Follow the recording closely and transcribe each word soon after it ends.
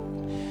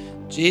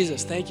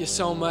Jesus, thank you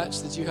so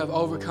much that you have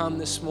overcome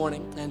this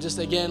morning. And just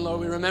again,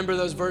 Lord, we remember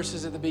those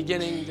verses at the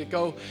beginning that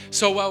go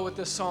so well with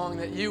this song,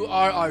 that you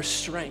are our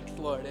strength,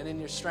 Lord. And in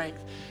your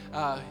strength,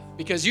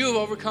 because you have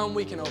overcome,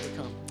 we can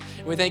overcome.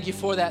 And we thank you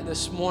for that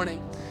this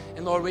morning.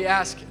 And Lord, we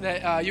ask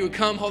that you would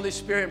come, Holy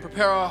Spirit, and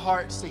prepare our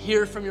hearts to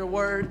hear from your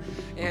word.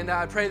 And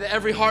I pray that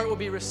every heart will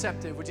be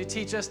receptive. Would you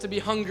teach us to be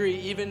hungry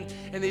even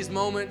in these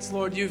moments?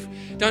 Lord, you've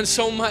done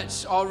so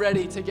much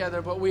already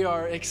together, but we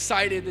are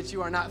excited that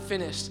you are not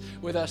finished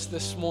with us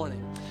this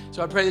morning.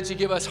 So I pray that you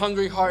give us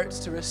hungry hearts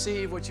to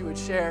receive what you would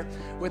share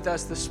with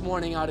us this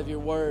morning out of your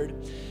word.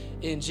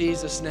 In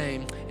Jesus'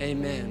 name,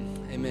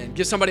 amen. Amen.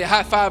 Give somebody a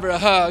high five or a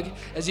hug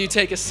as you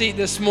take a seat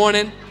this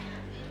morning.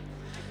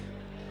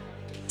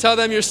 Tell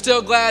them you're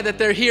still glad that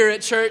they're here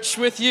at church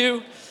with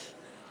you.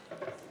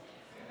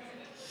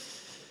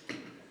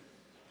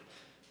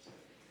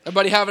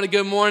 Everybody having a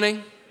good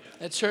morning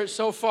at church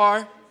so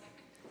far?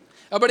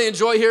 Everybody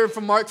enjoy hearing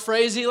from Mark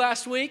Frazee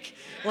last week?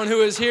 One who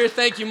was here,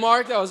 thank you,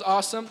 Mark. That was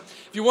awesome.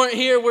 If you weren't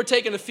here, we're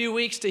taking a few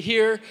weeks to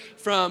hear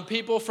from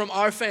people from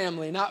our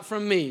family, not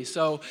from me.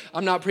 So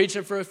I'm not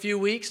preaching for a few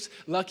weeks.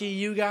 Lucky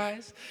you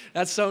guys.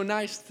 That's so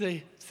nice to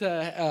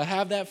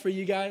have that for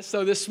you guys.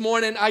 So this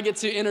morning, I get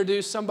to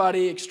introduce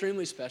somebody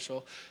extremely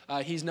special.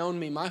 He's known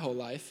me my whole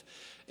life,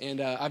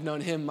 and I've known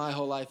him my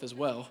whole life as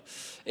well.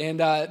 And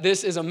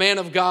this is a man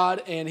of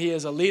God, and he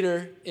is a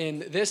leader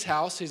in this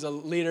house. He's a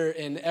leader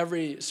in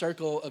every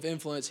circle of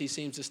influence he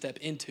seems to step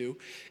into.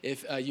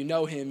 If you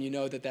know him, you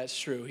know that that's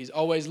true. He's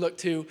always looked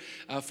to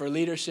for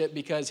leadership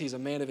because he's a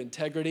man of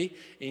integrity,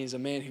 and he's a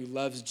man who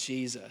loves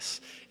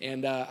Jesus.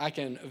 And I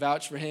can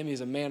vouch for him.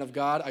 He's a man of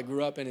God. I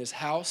grew up in his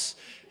house.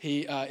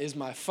 He is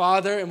my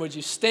father. And would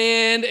you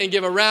stand and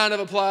give a round of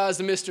applause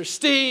to Mr.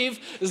 Steve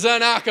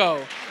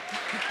Zanaco.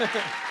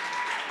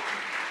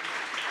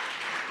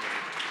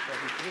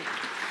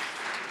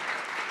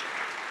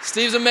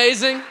 Steve's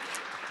amazing.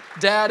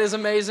 Dad is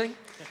amazing.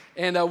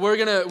 And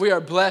we are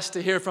blessed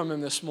to hear from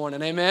him this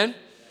morning. Amen.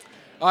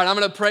 All right, I'm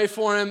going to pray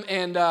for him,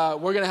 and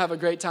we're going to have a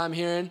great time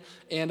hearing.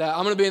 And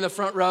I'm going to be in the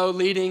front row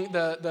leading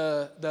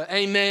the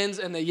amens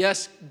and the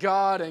yes,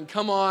 God, and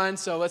come on.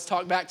 So let's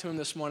talk back to him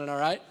this morning, all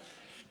right?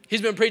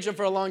 He's been preaching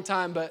for a long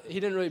time, but he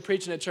didn't really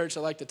preach in a church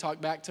that liked to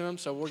talk back to him.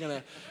 So we're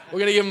gonna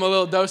give him a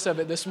little dose of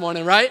it this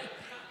morning, right?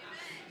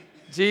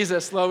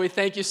 Jesus, Lord, we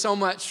thank you so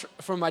much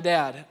for my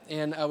dad,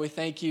 and we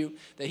thank you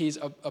that he's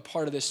a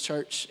part of this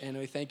church, and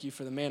we thank you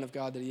for the man of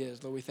God that he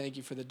is. Lord, we thank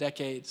you for the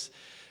decades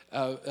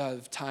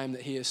of time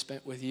that he has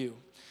spent with you.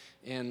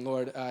 And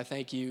Lord, I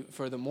thank you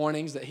for the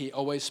mornings that he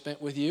always spent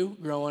with you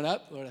growing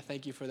up. Lord, I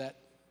thank you for that,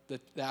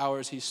 the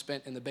hours he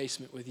spent in the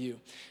basement with you.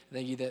 I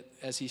thank you that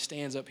as he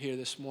stands up here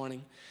this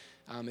morning,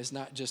 it's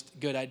not just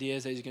good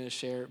ideas that he's going to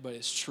share, but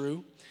it's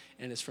true.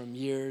 And it's from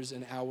years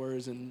and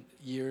hours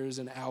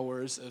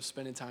of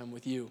spending time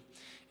with you.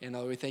 And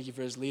Lord, we thank you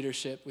for his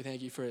leadership. We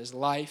thank you for his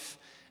life.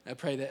 And I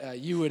pray that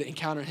you would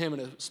encounter him in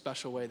a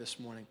special way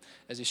this morning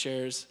as he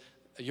shares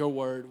your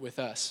word with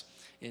us.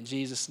 In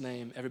Jesus'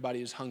 name, everybody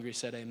who's hungry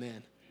said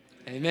amen.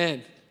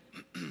 Amen.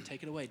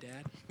 Take it away,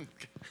 Dad.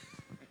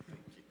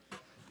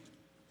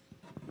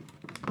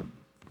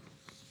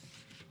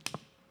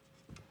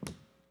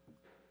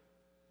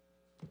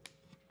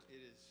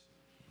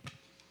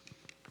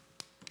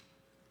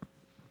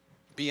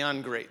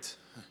 Beyond great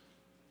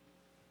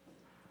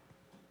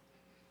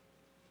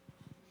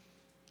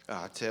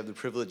to have the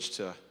privilege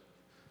to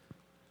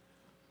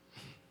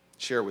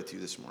share with you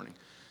this morning.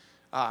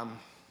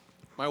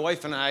 My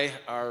wife and I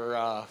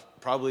are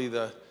probably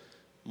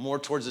more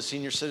towards the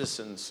senior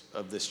citizens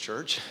of this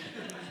church,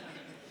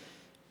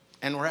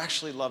 and we're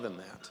actually loving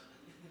that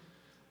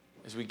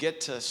as we get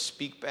to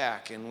speak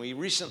back. And we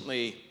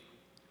recently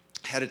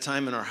had a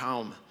time in our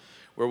home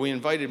where we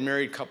invited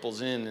married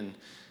couples in, and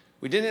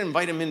we didn't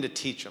invite them in to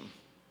teach them.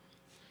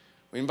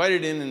 We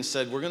invited in and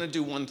said, we're going to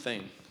do one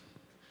thing.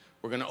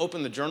 We're going to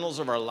open the journals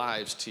of our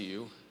lives to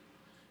you,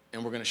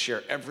 and we're going to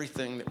share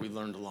everything that we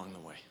learned along the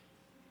way.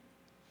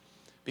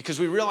 Because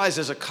we realized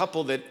as a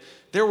couple that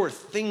there were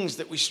things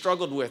that we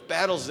struggled with,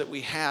 battles that we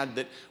had,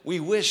 that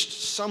we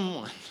wished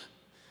someone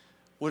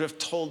would have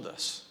told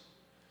us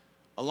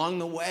along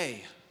the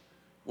way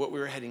what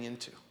we were heading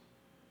into.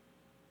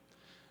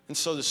 And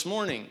so this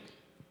morning,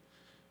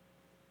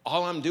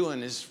 all I'm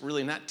doing is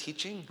really not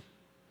teaching.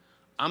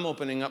 I'm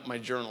opening up my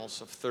journals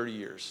of 30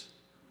 years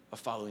of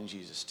following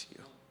Jesus to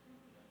you.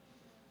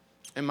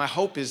 And my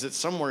hope is that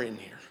somewhere in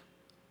here,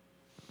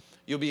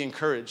 you'll be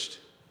encouraged.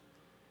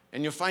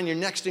 And you'll find your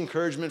next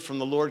encouragement from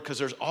the Lord, because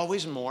there's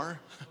always more.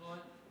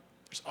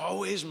 There's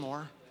always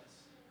more.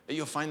 That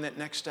you'll find that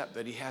next step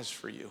that he has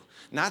for you.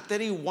 Not that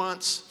he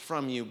wants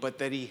from you, but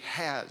that he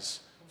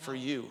has for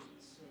you.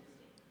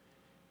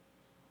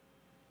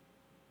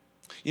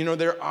 You know,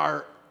 there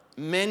are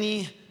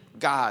many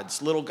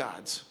gods, little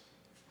gods,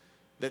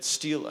 that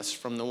steal us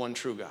from the one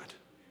true God.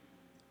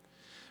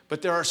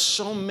 But there are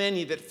so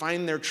many that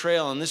find their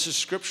trail, and this is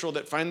scriptural,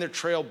 that find their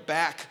trail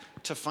back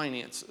to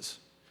finances.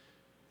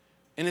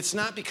 And it's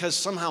not because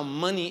somehow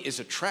money is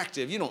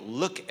attractive. You don't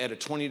look at a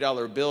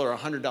 $20 bill or a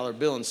 $100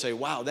 bill and say,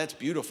 wow, that's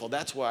beautiful.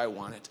 That's why I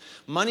want it.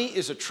 Money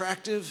is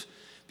attractive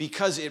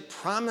because it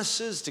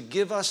promises to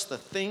give us the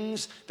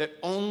things that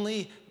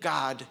only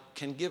God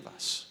can give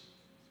us.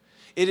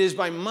 It is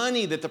by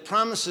money that the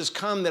promises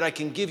come that I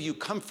can give you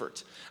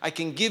comfort. I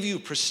can give you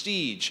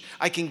prestige.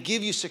 I can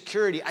give you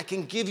security. I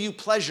can give you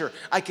pleasure.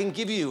 I can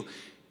give you.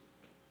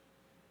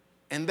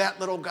 And that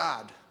little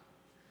God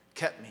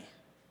kept me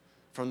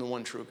from the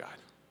one true God.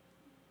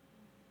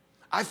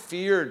 I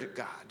feared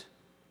God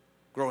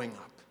growing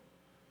up,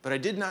 but I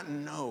did not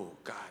know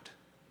God.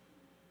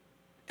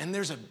 And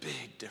there's a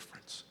big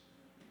difference.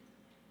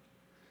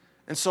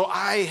 And so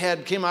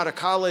I came out of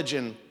college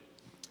and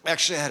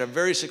actually I had a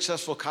very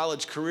successful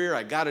college career.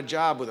 I got a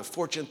job with a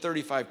Fortune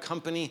 35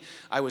 company.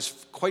 I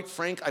was, quite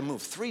frank, I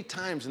moved 3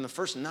 times in the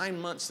first 9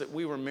 months that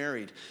we were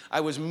married.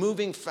 I was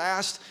moving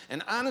fast,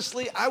 and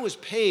honestly, I was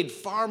paid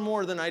far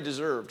more than I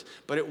deserved,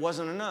 but it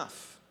wasn't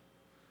enough.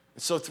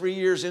 And so 3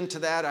 years into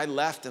that, I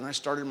left and I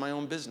started my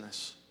own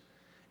business.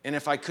 And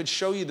if I could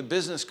show you the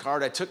business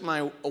card, I took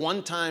my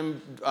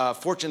one-time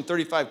Fortune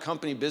 35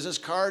 company business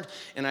card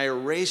and I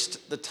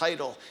erased the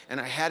title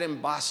and I had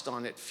embossed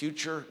on it,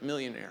 Future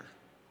Millionaire.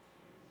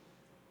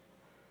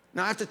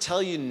 Now I have to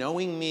tell you,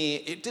 knowing me,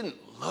 it didn't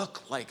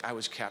look like I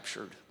was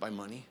captured by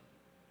money,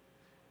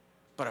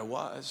 but I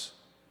was.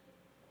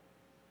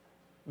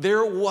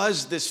 There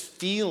was this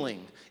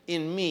feeling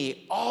in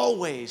me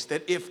always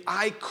that if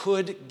I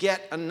could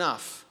get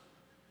enough,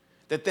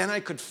 that then I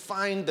could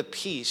find the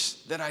peace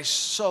that I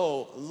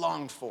so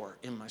longed for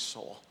in my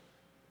soul.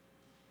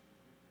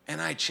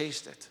 And I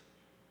chased it.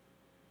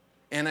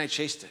 And I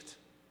chased it.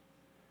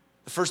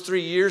 The first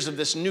 3 years of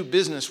this new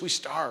business, we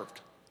starved.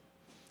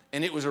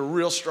 And it was a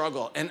real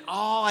struggle. And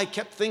all I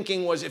kept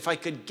thinking was if I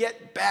could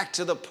get back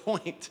to the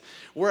point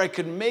where I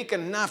could make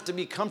enough to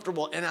be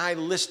comfortable, and I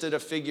listed a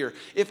figure.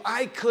 If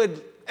I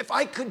could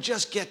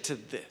just get to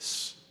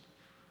this,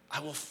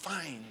 I will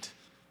find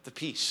the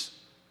peace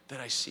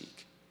that I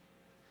seek.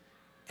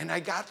 And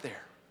I got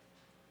there,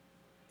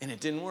 and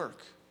it didn't work.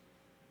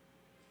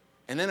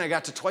 And then I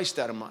got to twice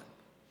that amount,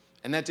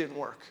 and that didn't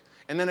work.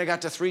 And then I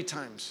got to 3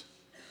 times.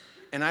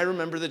 And I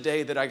remember the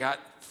day that I got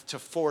to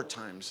 4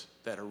 times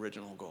that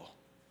original goal.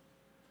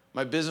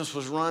 My business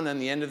was run on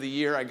the end of the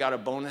year. I got a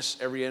bonus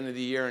every end of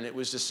the year, and it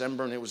was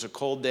December, and it was a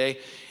cold day.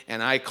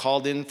 And I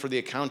called in for the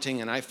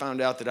accounting, and I found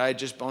out that I had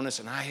just bonus,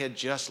 and I had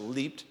just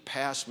leaped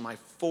past my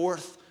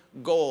 4th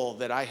goal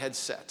that I had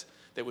set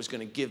that was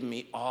going to give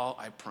me all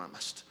I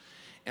promised.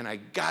 And I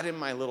got in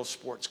my little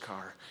sports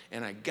car,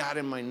 and I got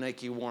in my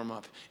Nike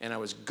warm-up, and I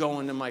was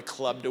going to my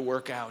club to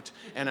work out,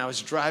 and I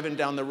was driving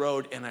down the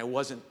road, and I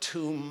wasn't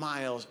 2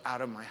 miles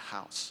out of my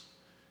house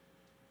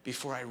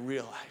before I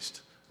realized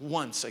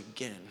once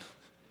again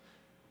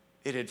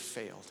it had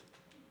failed.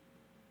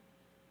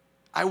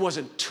 I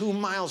wasn't 2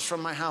 miles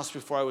from my house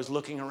before I was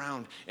looking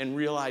around and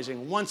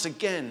realizing once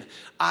again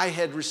I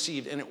had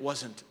received, and it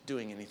wasn't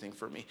doing anything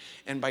for me.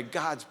 And by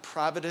God's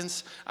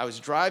providence, I was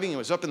driving. It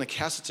was up in the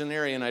Castleton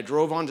area, and I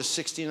drove onto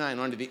 69,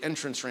 onto the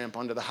entrance ramp,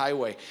 onto the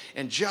highway.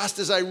 And just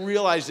as I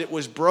realized it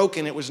was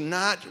broken, it was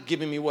not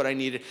giving me what I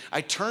needed,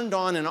 I turned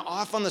on, and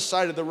off on the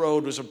side of the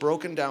road was a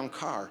broken down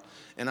car.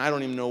 And I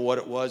don't even know what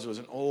it was. It was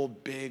an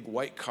old, big,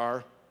 white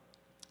car.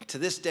 To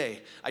this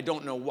day, I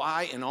don't know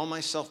why, in all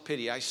my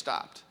self-pity, I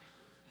stopped.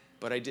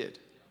 But I did.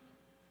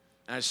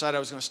 And I decided I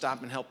was going to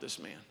stop and help this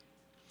man.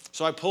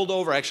 So I pulled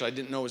over. Actually, I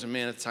didn't know it was a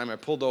man at the time. I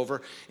pulled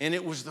over, and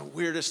it was the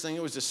weirdest thing.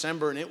 It was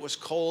December, and it was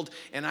cold.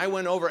 And I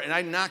went over, and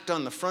I knocked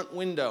on the front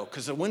window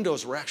because the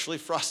windows were actually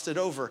frosted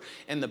over,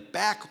 and the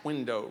back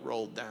window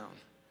rolled down.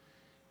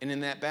 And in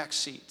that back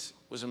seat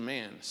was a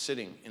man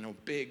sitting in a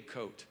big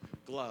coat,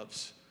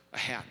 gloves, a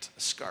hat, a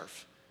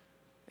scarf,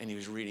 and he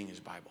was reading his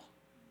Bible.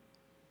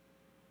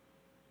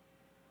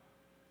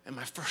 And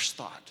my first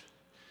thought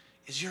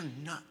is, you're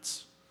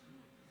nuts.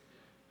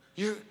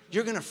 You're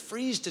going to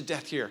freeze to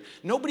death here.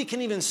 Nobody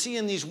can even see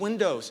in these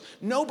windows.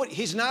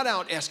 He's not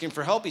out asking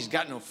for help. He's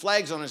got no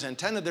flags on his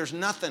antenna. There's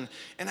nothing.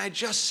 And I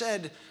just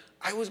said,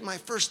 my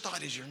first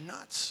thought is, you're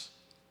nuts.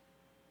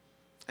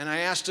 And I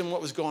asked him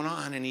what was going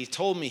on, and he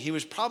told me he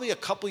was probably a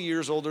couple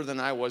years older than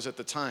I was at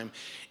the time.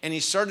 And he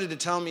started to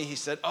tell me, he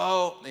said,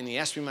 and he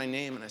asked me my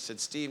name, and I said,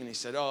 Steve. And he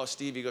said,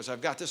 Steve, he goes, I've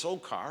got this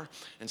old car,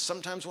 and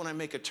sometimes when I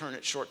make a turn,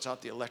 it shorts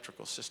out the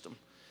electrical system.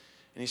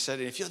 And he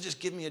said, if you'll just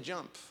give me a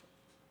jump,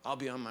 I'll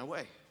be on my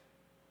way.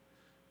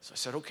 So I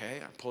said, okay.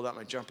 I pulled out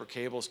my jumper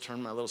cables,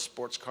 turned my little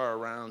sports car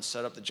around,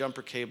 set up the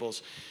jumper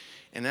cables.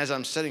 And as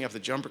I'm setting up the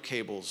jumper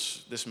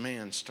cables, this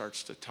man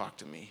starts to talk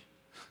to me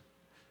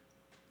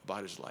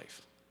about his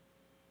life.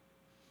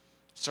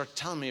 Starts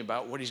telling me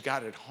about what he's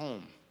got at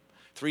home.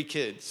 3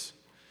 kids.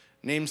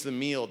 Names the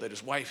meal that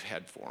his wife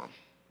had for him,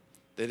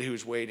 that he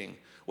was waiting.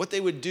 What they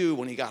would do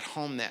when he got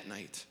home that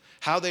night.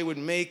 How they would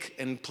make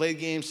and play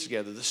games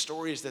together, the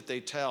stories that they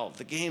tell,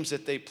 the games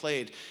that they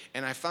played.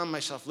 And I found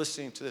myself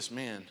listening to this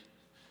man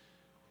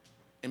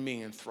and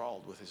being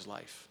enthralled with his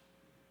life.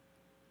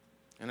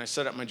 And I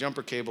set up my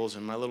jumper cables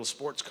in my little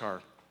sports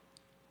car,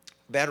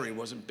 Battery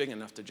wasn't big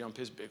enough to jump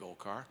his big old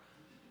car,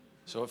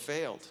 so it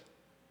failed.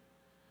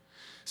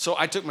 So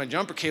I took my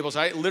jumper cables,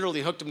 I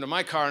literally hooked them to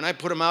my car, and I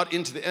put them out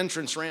into the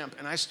entrance ramp,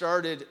 and I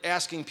started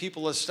asking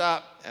people to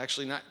stop,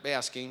 actually not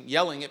asking,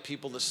 yelling at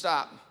people to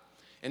stop,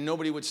 and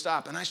nobody would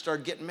stop, and I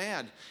started getting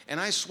mad, and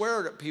I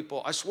swore at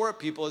people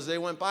as they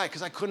went by,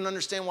 because I couldn't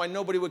understand why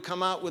nobody would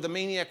come out with a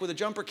maniac with a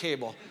jumper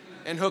cable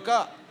and hook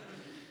up.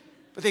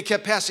 But they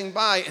kept passing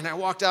by, and I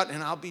walked out,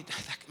 and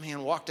that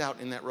man walked out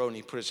in that road, and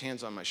he put his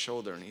hands on my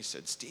shoulder, and he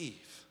said,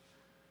 Steve,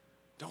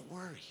 don't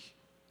worry.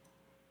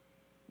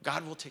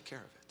 God will take care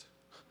of it.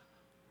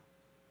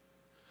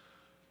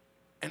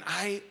 And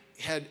I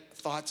had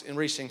thoughts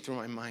racing through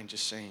my mind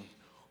just saying,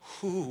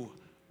 who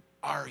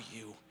are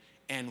you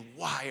and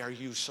why are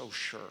you so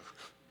sure?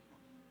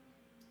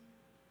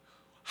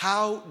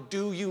 How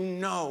do you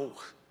know?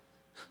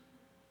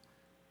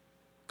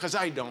 Because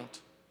I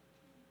don't.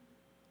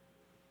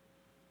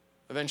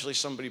 Eventually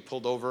somebody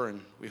pulled over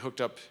and we hooked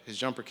up his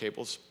jumper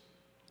cables.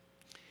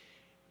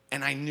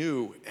 And I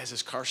knew as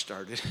his car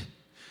started,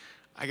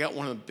 I got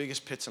one of the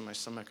biggest pits in my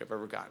stomach I've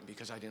ever gotten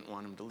because I didn't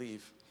want him to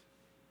leave.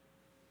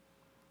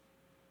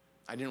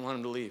 I didn't want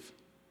him to leave.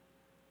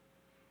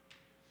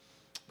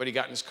 But he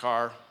got in his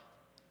car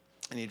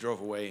and he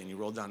drove away and he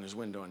rolled down his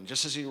window. And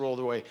just as he rolled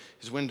away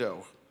his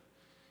window,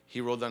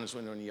 he rolled down his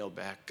window and he yelled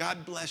back,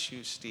 God bless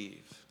you,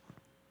 Steve.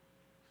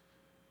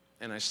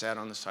 And I sat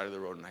on the side of the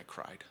road and I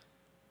cried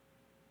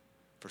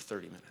for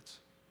 30 minutes.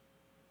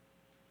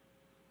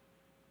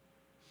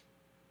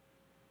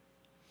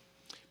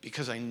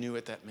 Because I knew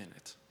at that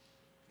minute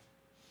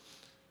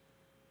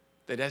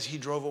that as he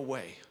drove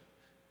away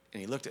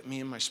and he looked at me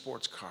in my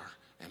sports car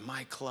and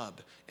my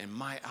club and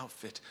my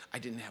outfit, I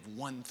didn't have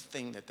one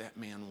thing that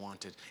man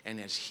wanted. And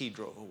as he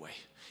drove away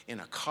in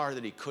a car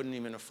that he couldn't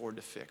even afford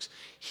to fix,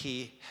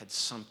 he had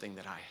something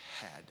that I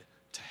had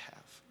to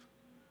have.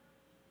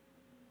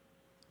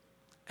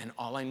 And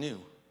all I knew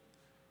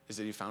is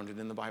that he found it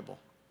in the Bible.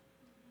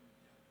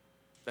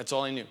 That's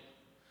all I knew.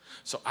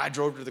 So I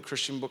drove to the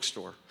Christian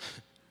bookstore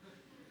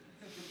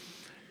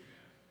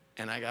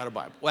and I got a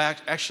Bible. Well,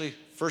 actually,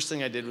 first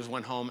thing I did was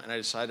went home and I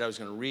decided I was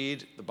going to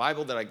read the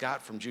Bible that I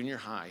got from junior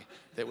high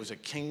that was a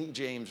King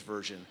James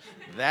version.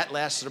 That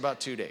lasted about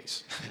 2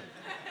 days.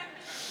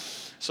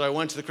 So I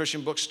went to the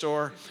Christian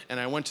bookstore and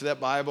I went to that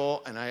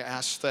Bible and I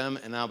asked them,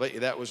 and I'll bet you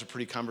that was a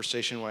pretty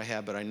conversation I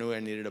had, but I knew I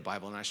needed a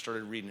Bible and I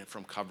started reading it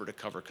from cover to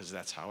cover because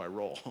that's how I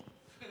roll.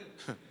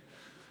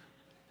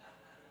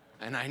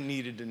 And I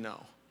needed to know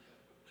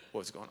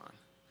what's going on.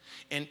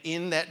 And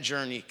in that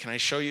journey, can I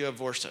show you a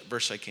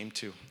verse I came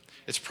to?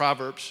 It's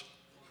Proverbs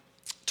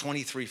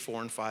 23,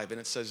 4 and 5, and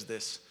it says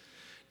this: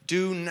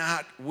 do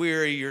not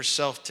weary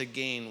yourself to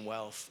gain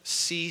wealth.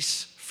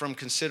 Cease from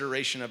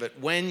consideration of it.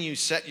 When you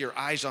set your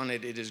eyes on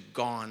it, it is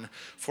gone.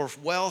 For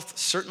wealth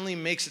certainly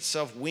makes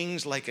itself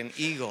wings like an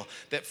eagle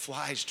that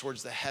flies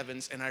towards the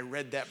heavens. And I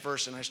read that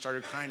verse and I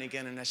started crying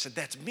again and I said,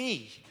 that's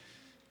me.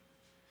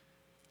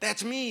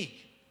 That's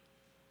me.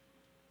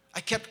 I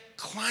kept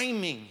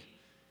climbing.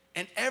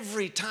 And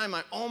every time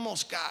I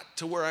almost got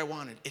to where I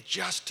wanted, it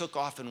just took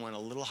off and went a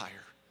little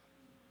higher.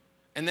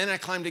 And then I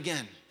climbed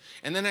again.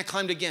 And then I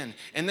climbed again.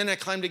 And then I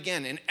climbed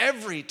again. And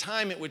every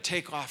time it would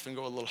take off and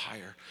go a little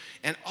higher.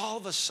 And all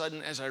of a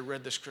sudden, as I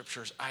read the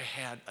scriptures, I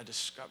had a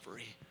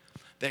discovery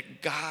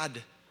that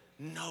God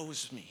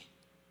knows me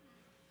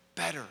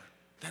better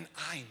than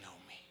I know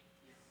me.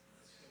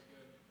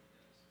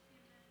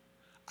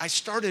 I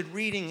started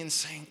reading and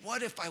saying,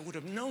 what if I would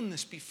have known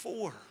this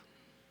before?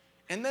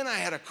 And then I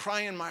had a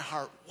cry in my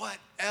heart, what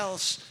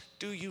else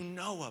do you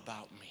know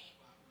about me?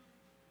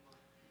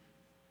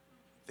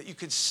 That you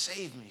could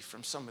save me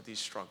from some of these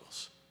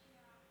struggles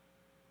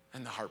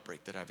and the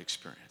heartbreak that I've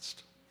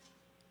experienced.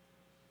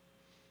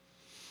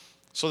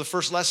 So the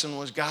first lesson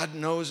was God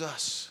knows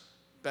us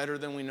better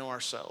than we know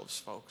ourselves,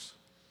 folks.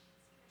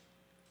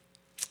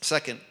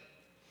 Second,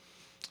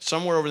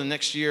 somewhere over the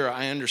next year,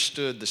 I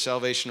understood the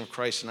salvation of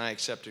Christ and I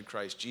accepted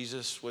Christ.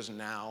 Jesus was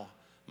now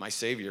my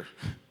Savior.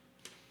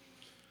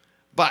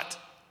 But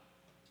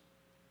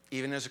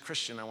even as a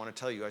Christian, I want to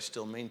tell you, I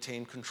still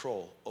maintain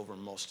control over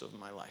most of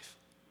my life.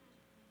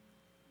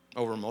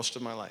 Over most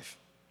of my life.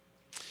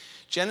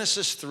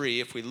 Genesis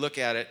 3, if we look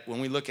at it, when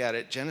we look at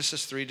it,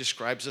 Genesis 3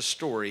 describes a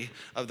story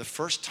of the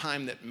first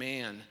time that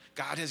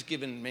God has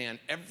given man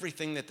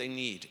everything that they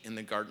need in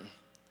the garden.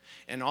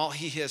 And all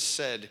he has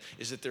said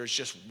is that there's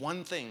just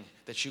one thing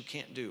that you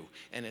can't do,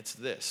 and it's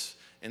this.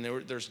 And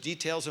there's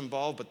details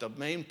involved, but the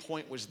main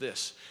point was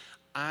this: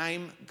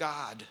 I'm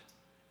God,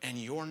 and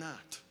you're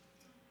not.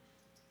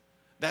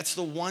 That's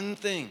the one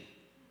thing.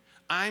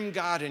 I'm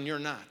God, and you're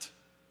not.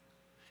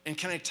 And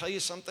can I tell you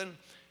something?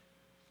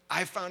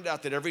 I found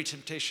out that every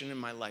temptation in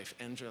my life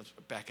ends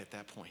back at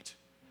that point.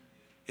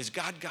 Is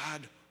God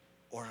God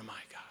or am I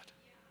God?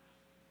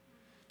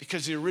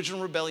 Because the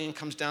original rebellion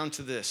comes down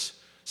to this.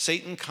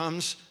 Satan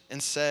comes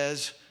and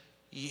says,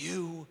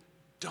 you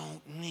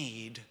don't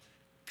need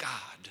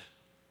God.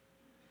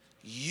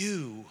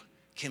 You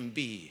can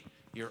be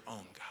your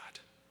own God.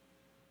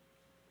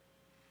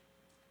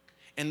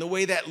 And the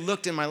way that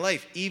looked in my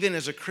life, even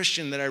as a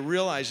Christian, that I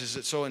realize is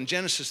that, so in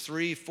Genesis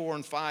 3, 4,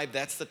 and 5,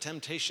 that's the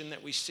temptation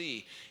that we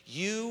see.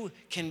 You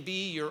can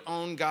be your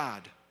own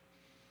God.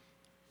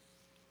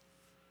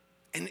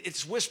 And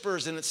it's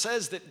whispers, and it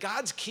says that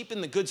God's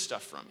keeping the good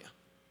stuff from you.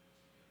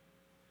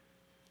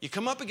 You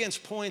come up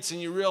against points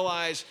and you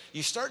realize,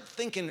 you start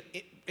thinking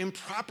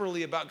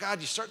improperly about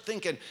God. You start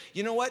thinking,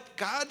 you know what?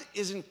 God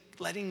isn't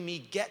letting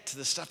me get to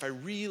the stuff I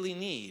really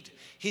need.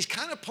 He's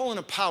kind of pulling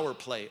a power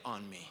play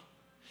on me.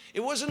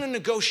 It wasn't a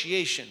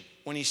negotiation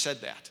when he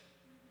said that.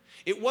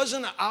 It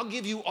wasn't, I'll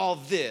give you all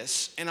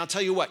this, and I'll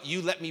tell you what,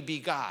 you let me be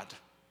God.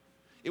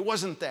 It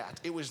wasn't that.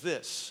 It was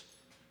this.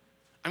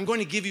 I'm going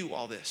to give you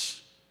all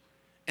this.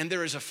 And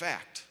there is a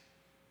fact.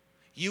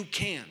 You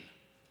can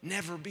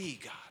never be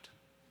God.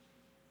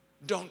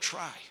 Don't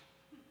try.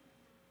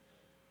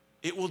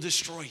 It will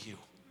destroy you.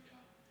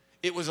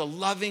 It was a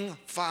loving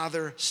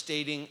father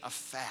stating a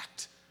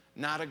fact,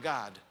 not a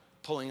God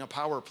pulling a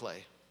power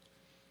play.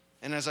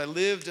 And as I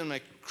lived in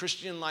my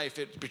Christian life,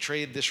 it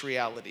betrayed this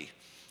reality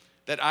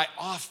that I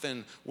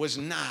often was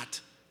not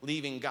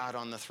leaving God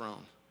on the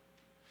throne.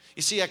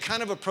 You see, I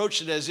kind of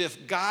approached it as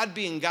if God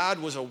being God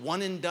was a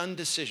one and done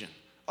decision.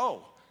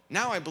 Oh,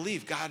 now I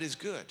believe God is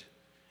good,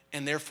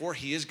 and therefore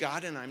he is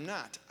God and I'm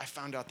not. I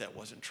found out that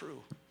wasn't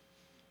true.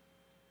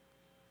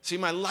 See,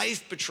 my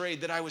life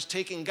betrayed that I was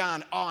taking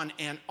God on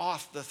and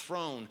off the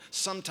throne,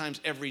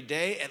 sometimes every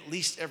day, at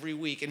least every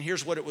week. And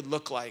here's what it would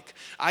look like.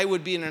 I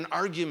would be in an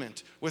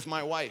argument with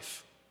my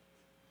wife,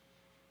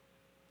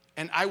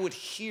 and I would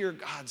hear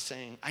God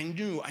saying, I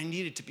knew I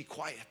needed to be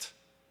quiet.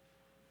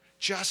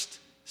 Just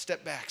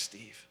step back,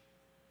 Steve.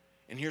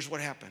 And here's what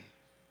happened.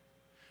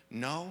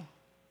 No,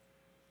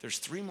 there's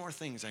 3 more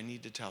things I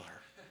need to tell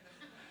her.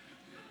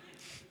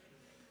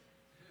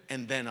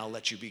 And then I'll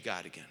let you be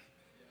God again.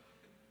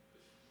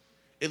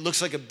 It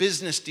looks like a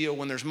business deal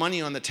when there's money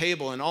on the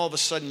table and all of a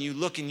sudden you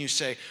look and you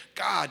say,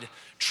 God,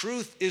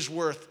 truth is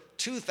worth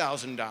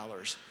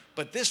 $2,000,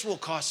 but this will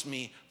cost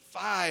me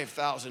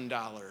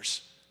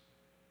 $5,000.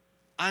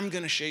 I'm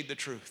going to shade the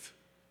truth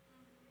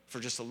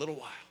for just a little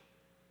while,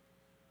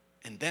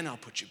 and then I'll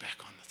put you back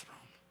on the throne.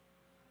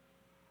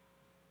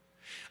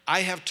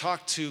 I have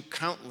talked to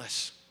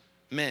countless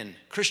men,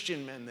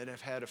 Christian men that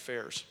have had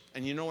affairs,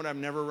 and you know what I've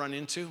never run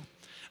into?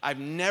 I've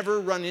never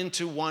run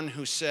into one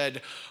who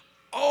said,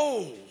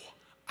 oh,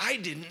 I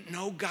didn't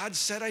know God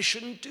said I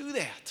shouldn't do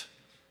that.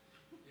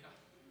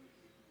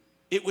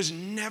 It was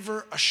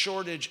never a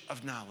shortage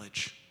of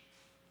knowledge.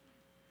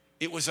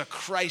 It was a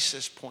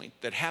crisis point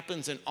that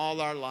happens in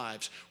all our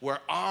lives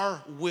where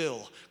our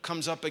will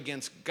comes up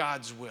against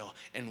God's will,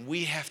 and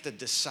we have to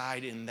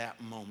decide in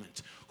that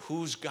moment,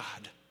 who's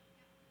God?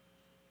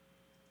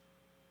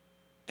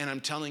 And I'm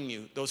telling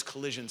you, those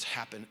collisions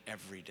happen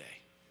every day.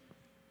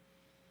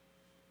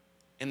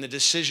 And the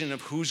decision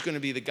of who's going to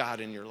be the God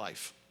in your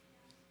life.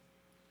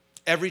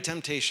 Every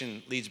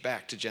temptation leads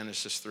back to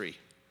Genesis 3.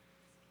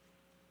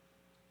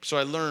 So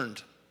I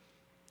learned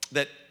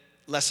that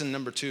lesson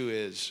number 2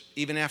 is,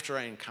 even after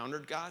I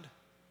encountered God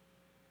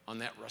on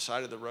that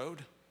side of the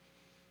road,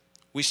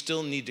 we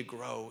still need to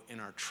grow in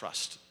our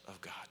trust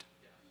of God.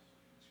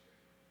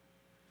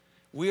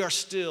 We are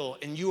still,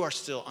 and you are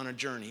still, on a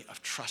journey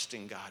of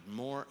trusting God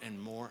more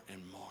and more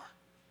and more.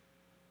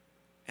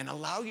 And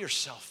allow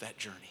yourself that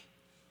journey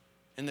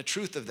and the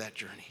truth of that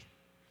journey.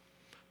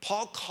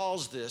 Paul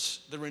calls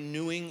this the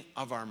renewing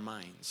of our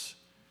minds.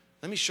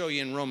 Let me show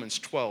you in Romans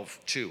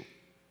 12:2.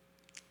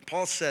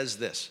 Paul says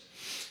this,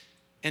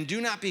 and do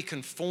not be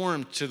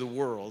conformed to the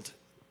world,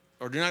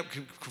 or do not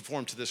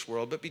conform to this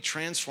world, but be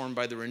transformed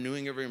by the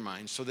renewing of your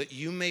mind, so that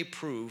you may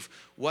prove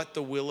what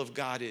the will of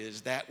God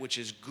is, that which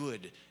is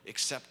good,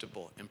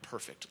 acceptable, and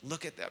perfect.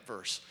 Look at that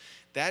verse.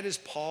 That is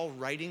Paul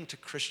writing to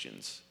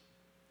Christians.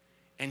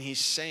 And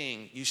he's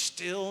saying, you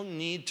still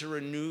need to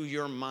renew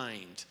your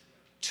mind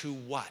to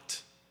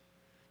what?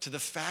 To the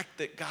fact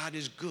that God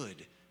is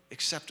good,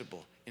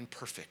 acceptable, and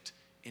perfect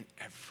in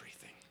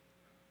everything.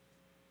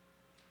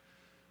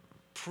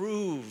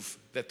 Prove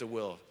that the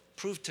will.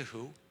 Prove to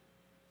who?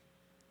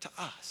 To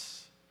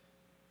us.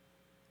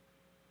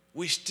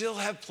 We still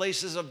have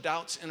places of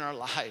doubts in our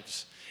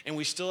lives, and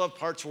we still have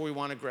parts where we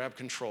want to grab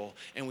control,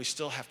 and we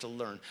still have to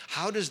learn.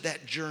 How does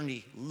that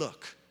journey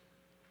look?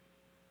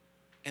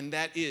 And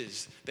that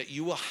is that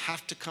you will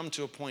have to come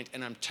to a point,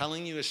 and I'm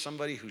telling you as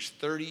somebody who's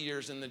 30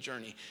 years in the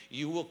journey,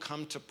 you will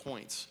come to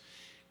points.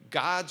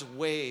 God's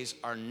ways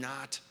are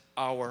not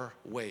our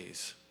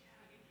ways.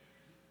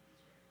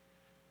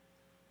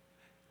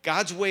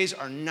 God's ways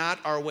are not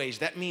our ways.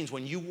 That means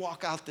when you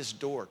walk out this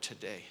door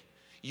today,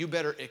 you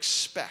better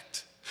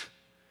expect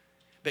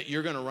that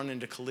you're going to run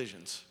into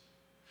collisions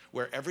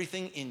where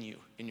everything in you,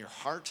 in your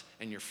heart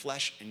and your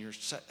flesh, and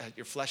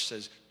your flesh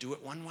says, do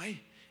it one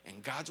way,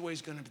 and God's way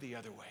is going to be the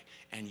other way.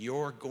 And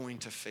you're going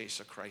to face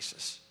a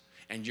crisis,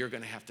 and you're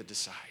going to have to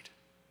decide.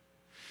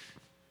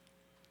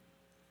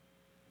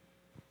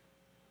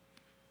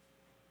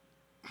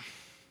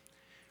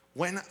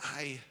 When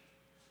I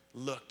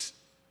looked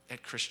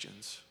at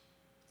Christians,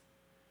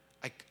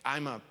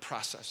 I'm a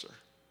processor.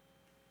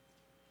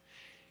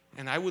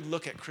 And I would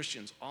look at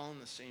Christians all in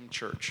the same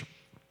church,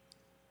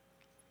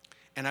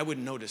 and I would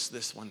notice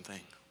this one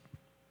thing.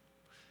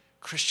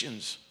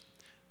 Christians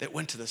that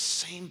went to the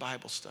same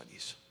Bible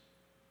studies,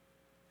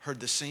 heard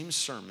the same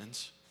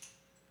sermons,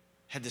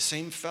 had the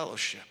same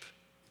fellowship,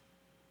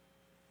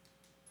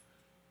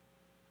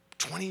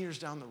 20 years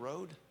down the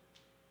road,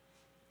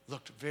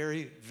 looked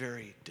very,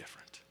 very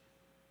different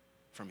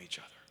from each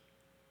other.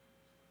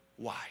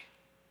 Why?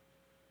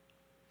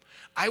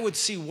 I would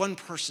see one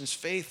person's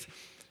faith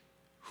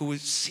who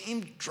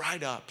seemed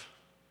dried up,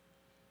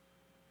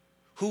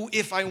 who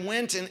if I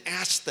went and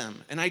asked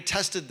them, and I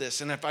tested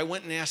this, and if I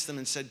went and asked them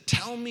and said,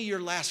 tell me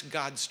your last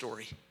God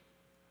story,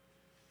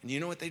 and you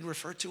know what they'd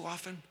refer to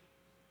often?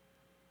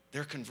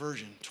 Their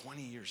conversion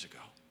 20 years ago.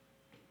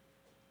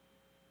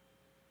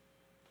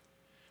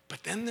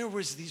 But then there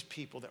was these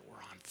people that were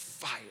on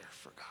fire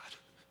for God.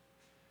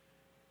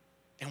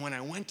 And when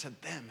I went to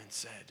them and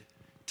said,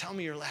 tell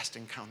me your last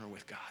encounter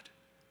with God,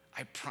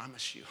 I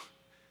promise you,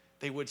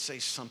 they would say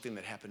something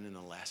that happened in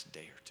the last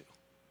day or two.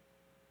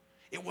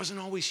 It wasn't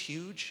always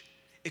huge.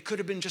 It could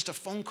have been just a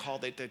phone call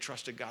that they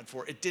trusted God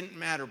for. It didn't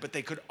matter, but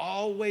they could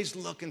always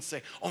look and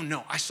say, oh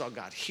no, I saw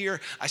God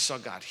here, I saw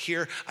God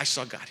here, I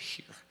saw God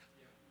here.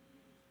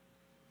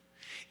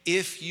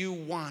 If you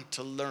want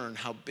to learn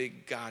how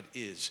big God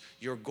is,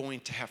 you're going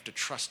to have to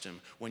trust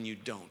him when you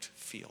don't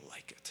feel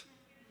like it.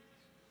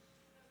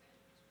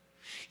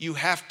 You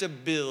have to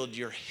build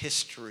your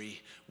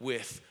history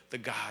with the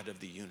God of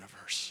the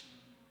universe.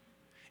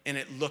 And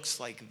it looks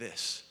like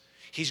this.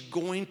 He's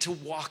going to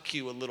walk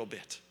you a little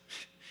bit.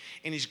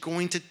 And he's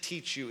going to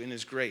teach you in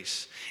his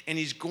grace. And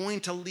he's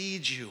going to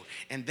lead you.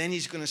 And then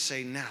he's going to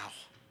say, now,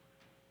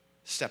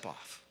 step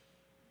off.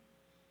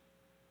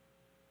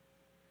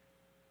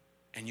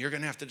 And you're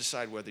going to have to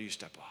decide whether you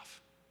step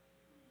off.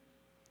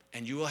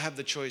 And you will have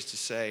the choice to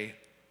say,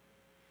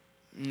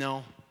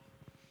 no,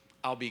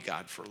 I'll be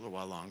God for a little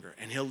while longer.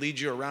 And he'll lead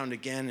you around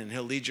again, and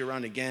he'll lead you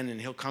around again, and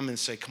he'll come and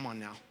say, come on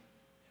now.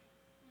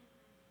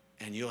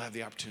 And you'll have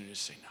the opportunity to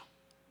say no.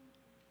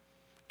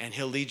 And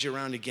he'll lead you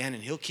around again,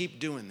 and he'll keep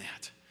doing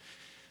that.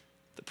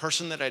 The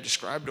person that I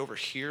described over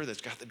here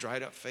that's got the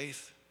dried up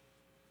faith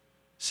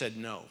said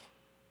no,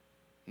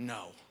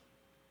 no,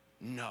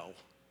 no,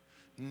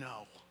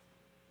 no.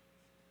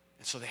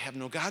 And so they have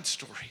no God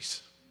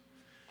stories.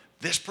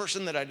 This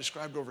person that I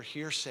described over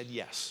here said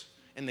yes,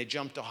 and they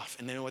jumped off.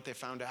 And they know what they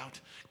found out?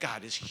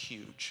 God is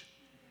huge.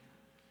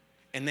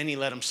 And then he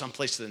led them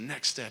someplace to the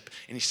next step,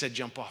 and he said,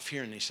 jump off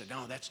here. And they said,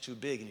 no, that's too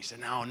big. And he said,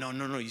 no,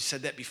 you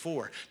said that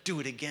before. Do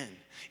it again.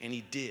 And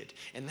he did.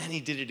 And then he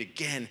did it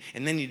again,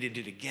 and then he did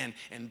it again.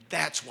 And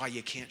that's why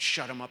you can't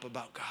shut him up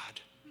about God.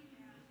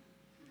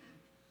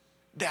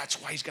 That's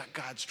why he's got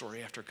God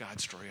story after God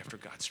story after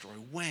God story.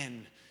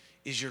 When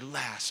is your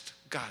last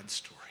God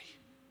story?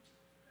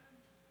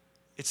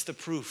 It's the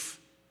proof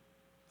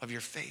of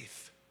your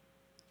faith.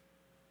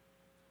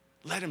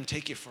 Let him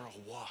take you for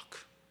a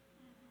walk.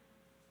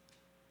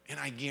 And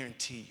I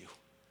guarantee you,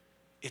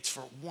 it's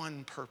for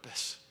one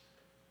purpose.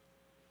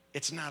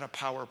 It's not a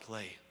power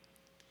play.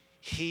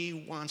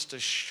 He wants to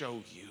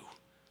show you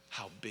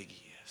how big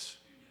he is.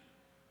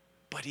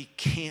 But he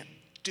can't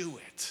do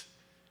it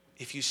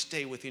if you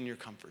stay within your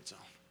comfort zone.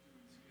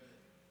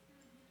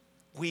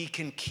 We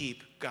can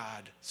keep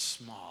God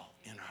small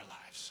in our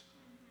lives.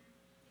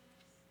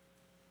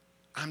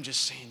 I'm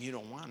just saying you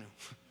don't want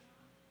to.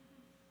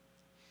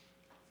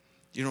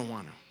 You don't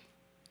want to.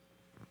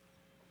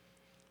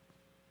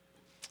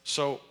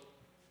 So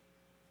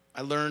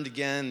I learned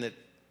again that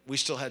we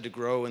still had to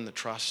grow in the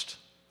trust.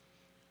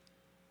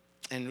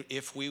 And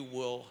if we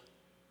will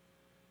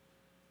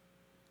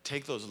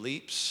take those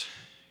leaps,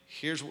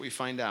 here's what we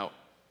find out.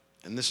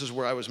 And this is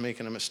where I was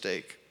making a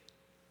mistake.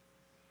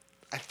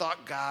 I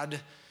thought God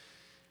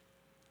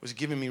was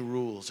giving me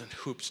rules and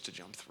hoops to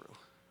jump through.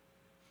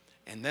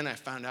 And then I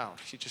found out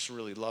he just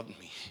really loved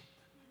me.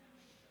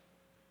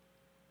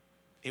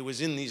 It was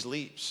in these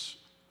leaps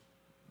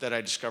that I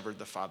discovered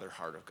the Father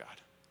heart of God.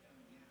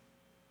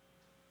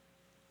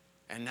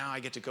 And now I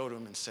get to go to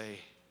him and say,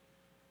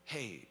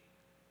 hey,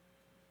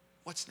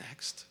 what's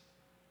next?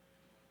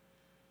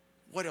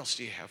 What else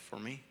do you have for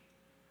me?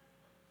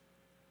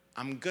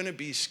 I'm going to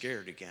be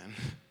scared again.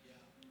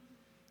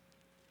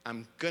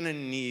 I'm going to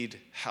need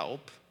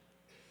help.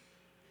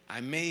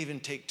 I may even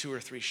take 2 or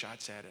 3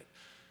 shots at it.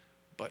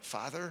 But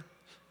Father,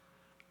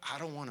 I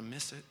don't want to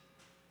miss it.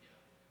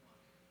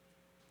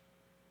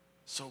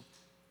 So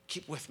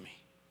keep with me.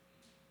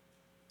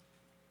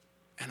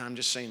 And I'm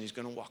just saying he's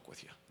going to walk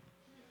with you.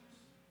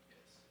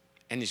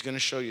 And he's going to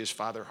show you his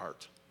Father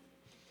heart.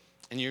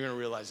 And you're going to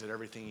realize that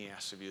everything he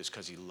asks of you is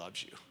because he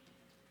loves you.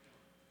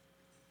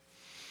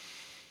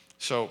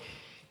 So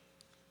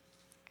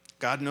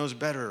God knows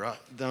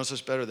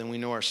us better than we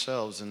know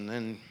ourselves. And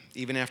then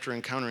even after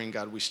encountering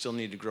God, we still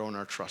need to grow in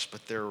our trust.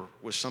 But there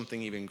was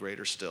something even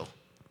greater still.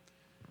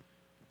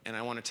 And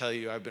I want to tell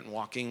you, I've been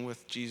walking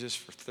with Jesus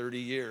for 30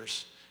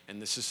 years.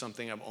 And this is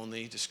something I've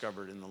only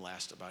discovered in the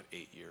last about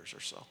 8 years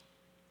or so.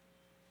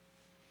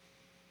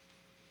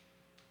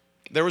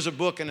 There was a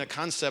book and a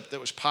concept that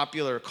was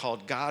popular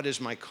called God is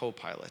My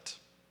Co-Pilot.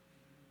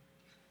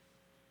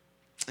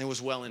 It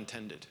was well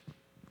intended,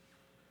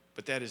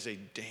 but that is a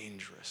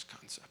dangerous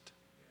concept.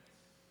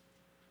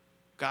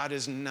 God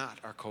is not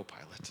our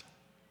co-pilot.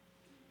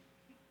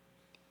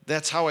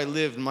 That's how I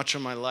lived much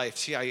of my life.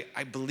 See,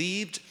 I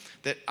believed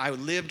that I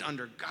lived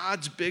under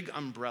God's big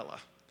umbrella.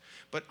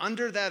 But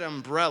under that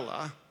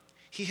umbrella,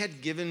 he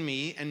had given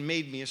me and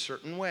made me a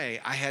certain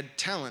way. I had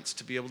talents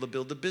to be able to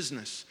build a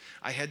business.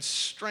 I had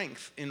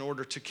strength in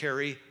order to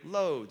carry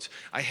loads.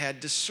 I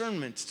had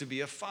discernment to be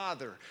a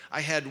father.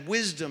 I had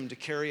wisdom to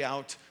carry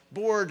out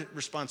board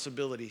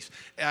responsibilities.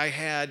 I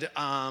had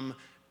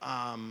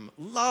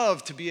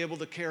love to be able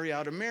to carry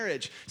out a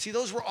marriage. See,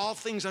 those were all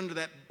things under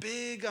that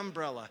big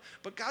umbrella.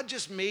 But God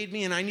just made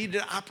me, and I needed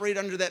to operate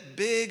under that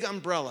big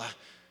umbrella.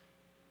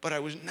 But I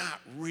was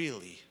not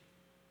really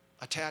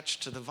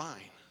attached to the vine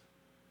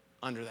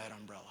under that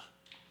umbrella.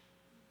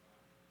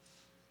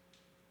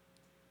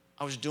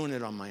 I was doing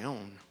it on my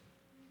own.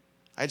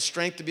 I had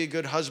strength to be a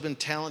good husband,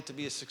 talent to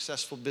be a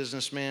successful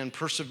businessman,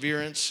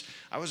 perseverance.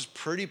 I was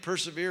pretty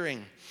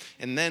persevering.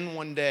 And then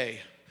one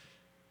day,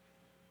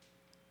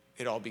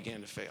 it all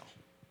began to fail.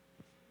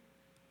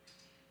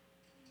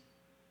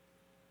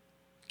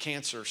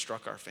 Cancer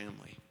struck our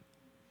family.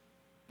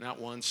 Not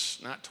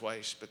once, not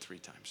twice, but 3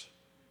 times.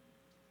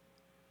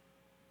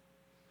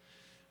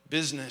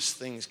 Business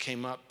things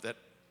came up that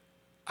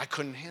I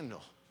couldn't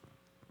handle.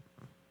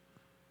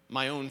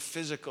 My own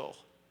physical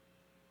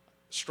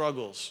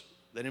struggles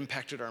that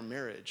impacted our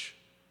marriage,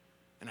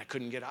 and I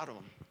couldn't get out of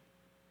them.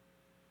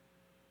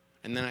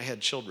 And then I had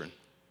children.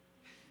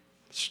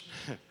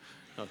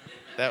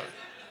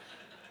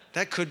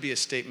 That could be a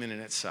statement in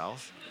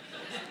itself.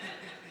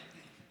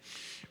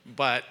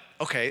 But,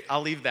 okay,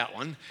 I'll leave that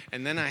one.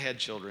 And then I had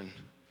children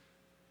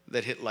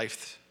that hit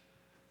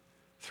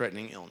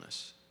life-threatening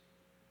illness.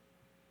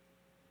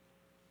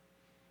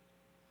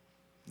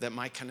 That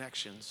my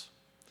connections,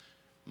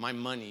 my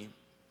money,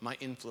 my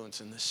influence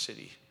in this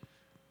city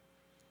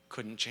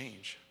couldn't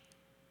change.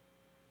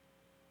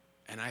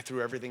 And I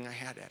threw everything I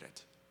had at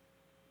it.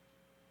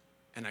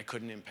 And I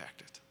couldn't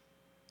impact it.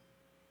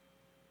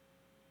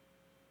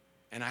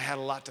 And I had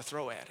a lot to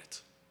throw at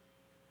it.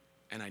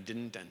 And I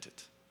didn't dent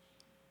it.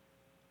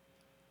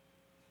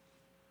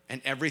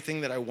 And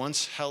everything that I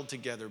once held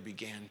together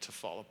began to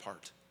fall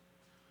apart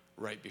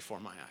right before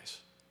my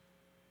eyes.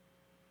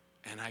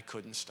 And I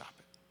couldn't stop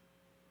it.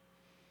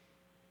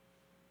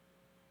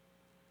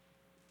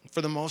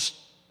 For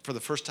the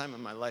first time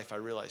in my life, I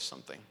realized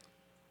something.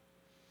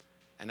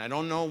 And I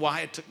don't know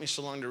why it took me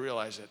so long to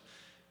realize it.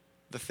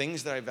 The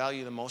things that I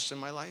value the most in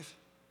my life,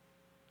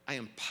 I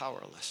am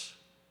powerless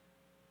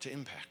to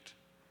impact.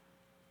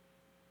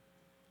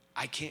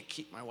 I can't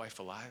keep my wife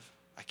alive.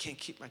 I can't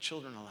keep my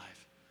children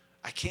alive.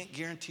 I can't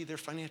guarantee their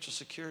financial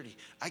security.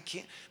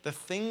 The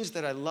things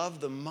that I love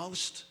the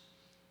most,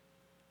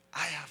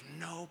 I have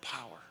no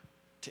power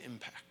to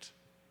impact.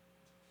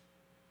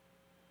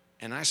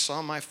 And I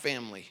saw my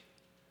family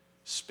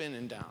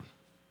spinning down,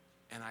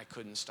 and I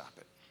couldn't stop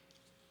it.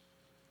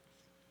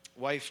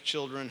 Wife,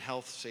 children,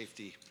 health,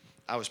 safety,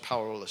 I was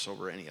powerless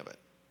over any of it.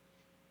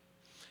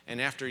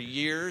 And after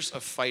years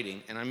of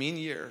fighting, and I mean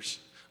years,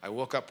 I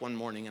woke up one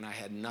morning and I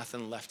had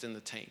nothing left in the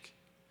tank.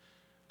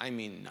 I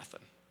mean nothing.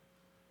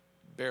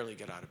 Barely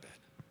get out of bed.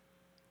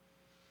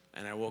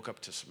 And I woke up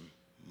to some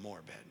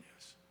more bad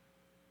news.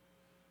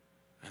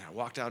 And I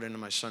walked out into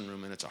my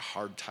sunroom, and it's a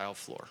hard tile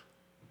floor.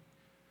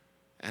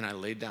 And I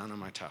laid down on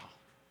my towel.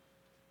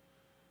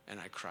 And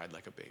I cried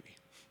like a baby.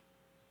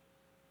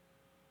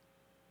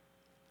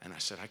 And I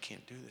said, I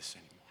can't do this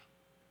anymore.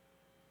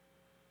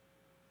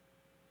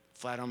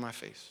 Flat on my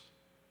face.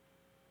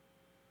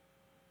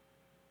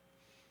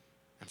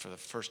 And for the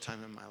first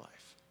time in my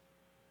life,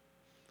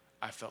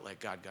 I felt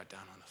like God got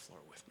down on the floor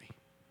with me.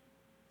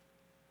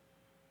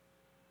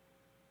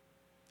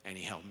 And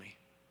he held me.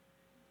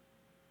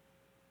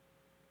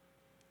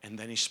 And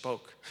then he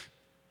spoke.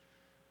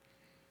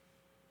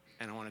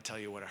 And I want to tell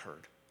you what I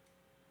heard.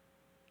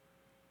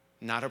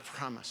 Not a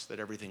promise that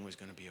everything was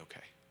going to be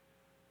okay,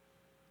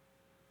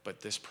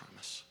 but this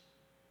promise.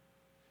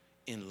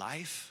 In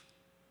life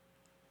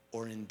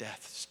or in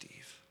death,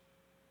 Steve,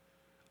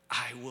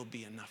 I will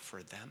be enough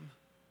for them,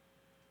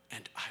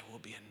 and I will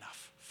be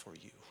enough for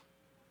you.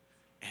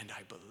 And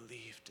I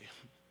believed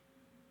him.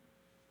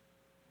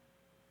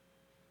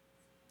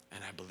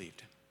 And I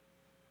believed him.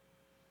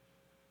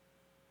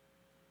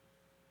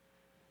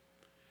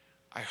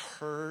 I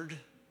heard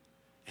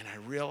and I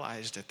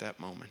realized at that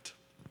moment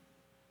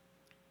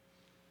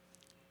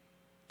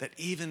that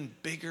even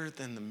bigger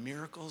than the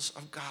miracles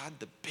of God,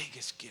 the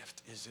biggest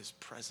gift is his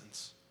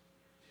presence.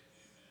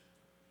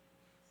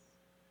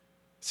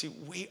 See,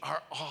 we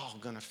are all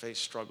going to face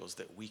struggles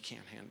that we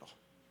can't handle.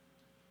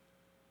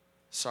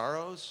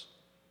 Sorrows,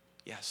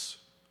 yes,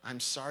 I'm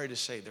sorry to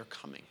say they're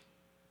coming.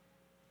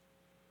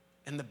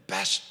 And the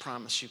best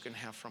promise you can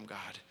have from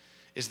God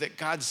is that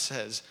God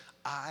says,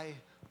 I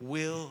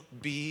will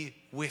be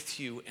with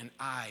you and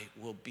I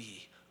will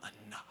be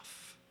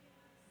enough.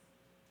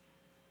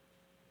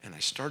 And I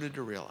started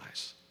to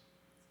realize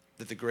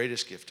that the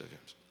greatest gift of him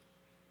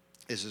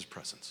is his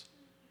presence.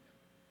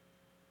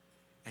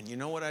 And you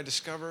know what I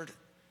discovered?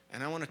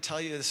 And I want to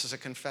tell you, this is a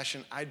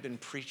confession. I'd been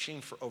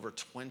preaching for over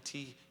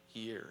 20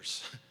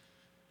 years.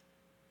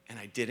 And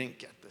I didn't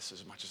get this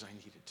as much as I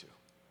needed to.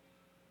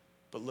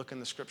 But look in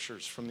the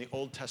scriptures from the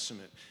Old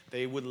Testament.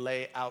 They would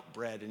lay out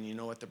bread. And you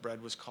know what the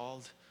bread was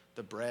called?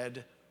 The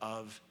bread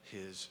of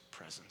his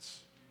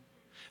presence.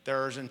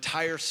 There is an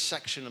entire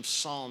section of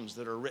Psalms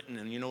that are written,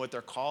 and you know what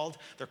they're called?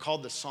 They're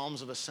called the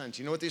Psalms of Ascent.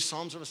 You know what these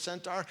Psalms of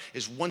Ascent are?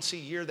 Is once a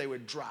year they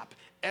would drop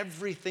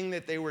everything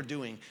that they were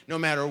doing, no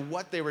matter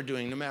what they were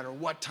doing, no matter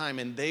what time,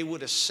 and they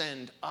would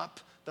ascend up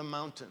the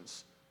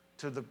mountains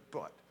to the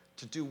what?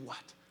 To do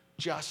what?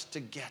 Just to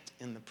get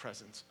in the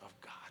presence of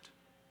God.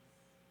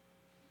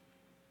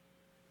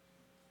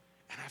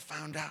 And I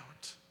found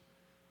out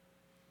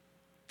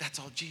that's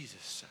all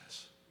Jesus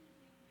says.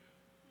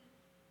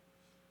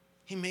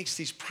 He makes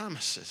these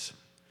promises.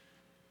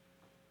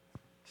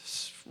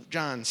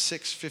 John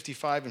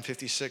 6:55 and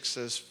 56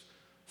 says,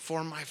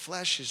 "For my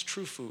flesh is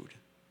true food,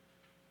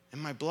 and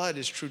my blood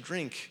is true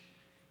drink.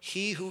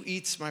 He who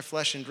eats my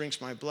flesh and drinks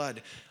my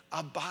blood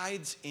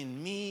abides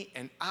in me,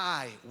 and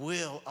I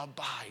will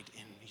abide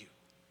in you."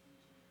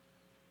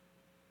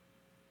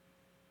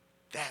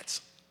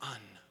 That's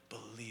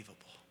unbelievable.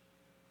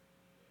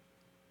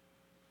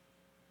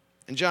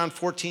 In John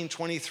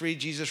 14:23,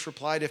 Jesus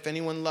replied, "If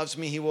anyone loves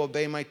me, he will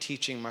obey my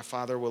teaching. My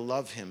Father will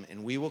love him,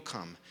 and we will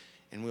come,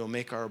 and we will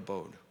make our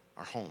abode,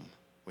 our home,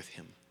 with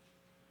him."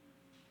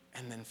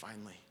 And then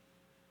finally,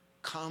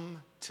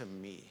 "Come to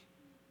me,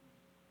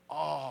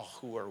 all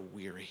who are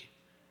weary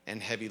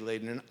and heavy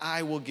laden, and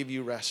I will give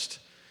you rest.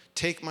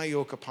 Take my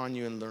yoke upon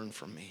you and learn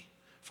from me,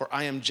 for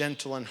I am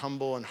gentle and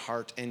humble in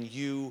heart, and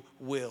you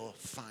will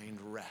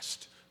find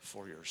rest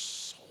for your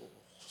souls."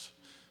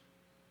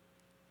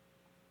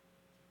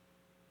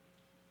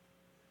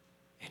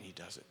 And he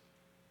does it.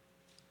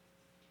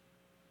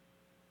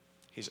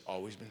 He's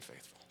always been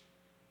faithful.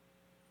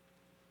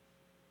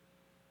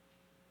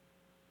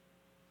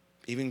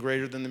 Even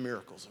greater than the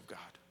miracles of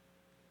God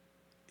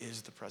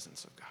is the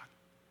presence of God.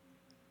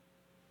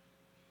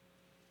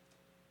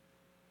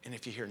 And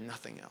if you hear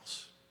nothing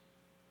else,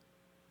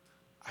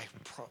 I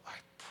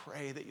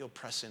pray that you'll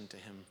press into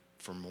him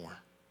for more.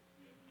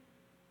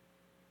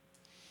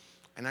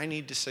 And I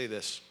need to say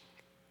this,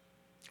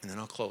 and then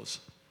I'll close.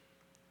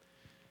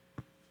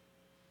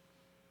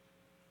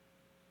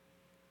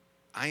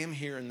 I am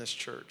here in this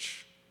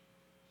church,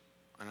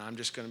 and I'm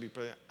just going to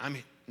be,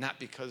 I'm not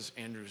because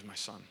Andrew is my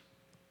son.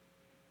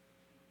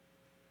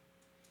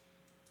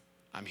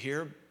 I'm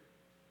here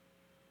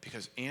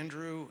because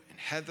Andrew and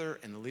Heather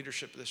and the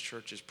leadership of this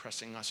church is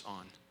pressing us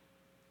on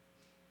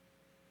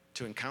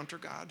to encounter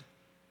God,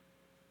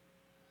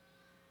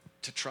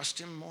 to trust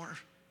him more,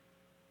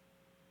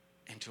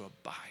 and to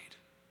abide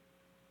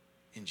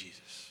in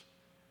Jesus.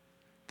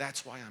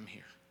 That's why I'm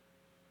here.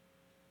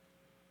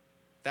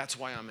 That's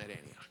why I'm at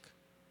Antioch.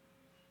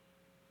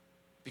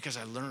 Because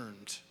I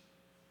learned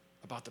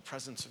about the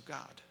presence of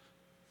God,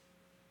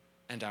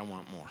 and I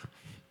want more.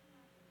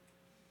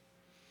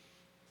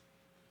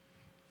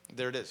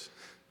 There it is.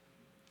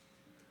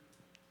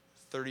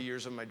 30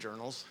 years of my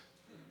journals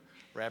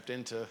wrapped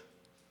into,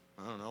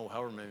 I don't know,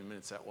 however many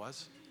minutes that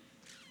was.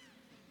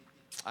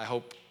 I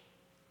hope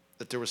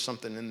that there was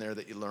something in there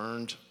that you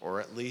learned, or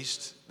at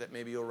least that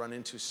maybe you'll run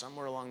into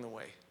somewhere along the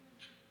way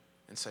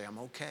and say, I'm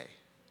okay.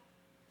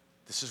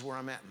 This is where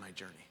I'm at in my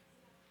journey.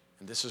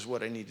 And this is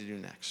what I need to do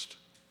next.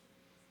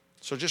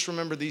 So just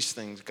remember these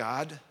things.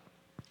 God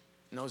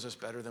knows us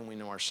better than we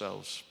know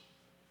ourselves.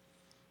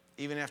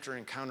 Even after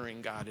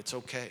encountering God, it's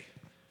okay.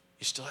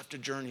 You still have to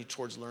journey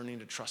towards learning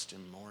to trust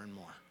him more and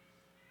more.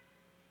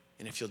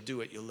 And if you'll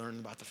do it, you'll learn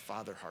about the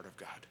Father heart of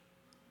God.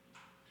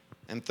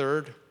 And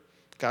third,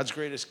 God's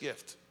greatest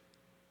gift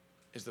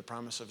is the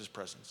promise of his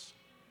presence.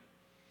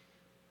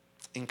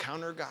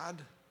 Encounter God,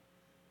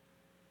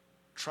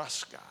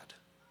 trust God,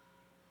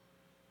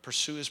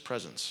 pursue his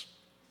presence.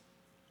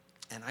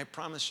 And I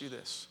promise you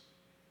this,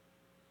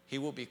 he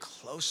will be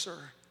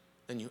closer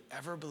than you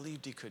ever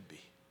believed he could be.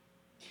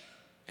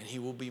 And he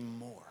will be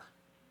more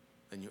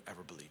than you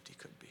ever believed he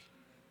could be.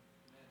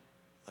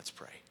 Let's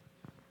pray.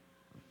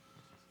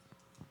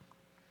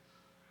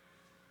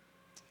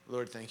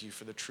 Lord, thank you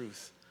for the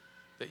truth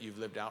that you've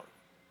lived out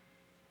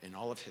in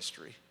all of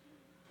history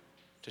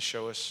to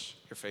show us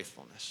your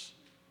faithfulness.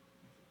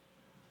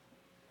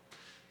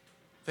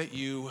 That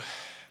you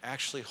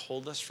actually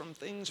hold us from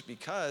things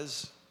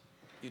because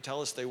you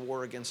tell us they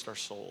war against our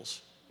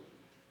souls.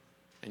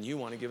 And you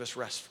want to give us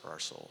rest for our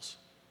souls.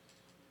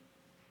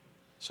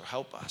 So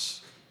help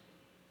us.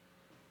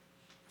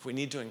 If we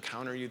need to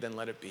encounter you, then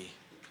let it be.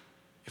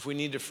 If we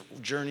need to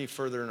journey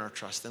further in our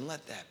trust, then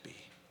let that be.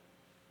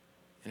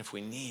 And if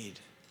we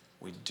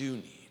do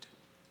need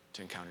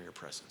to encounter your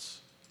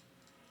presence,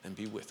 then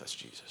be with us,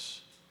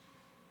 Jesus.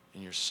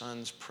 In your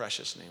Son's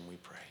precious name we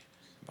pray.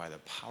 By the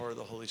power of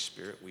the Holy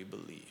Spirit we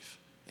believe.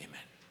 Amen.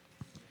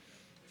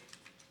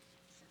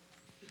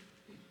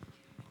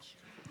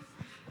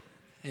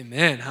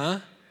 Amen, huh?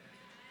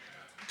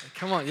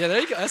 Come on. Yeah,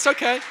 there you go. That's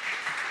okay.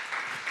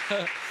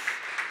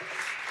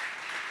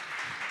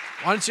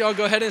 Why don't you all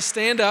go ahead and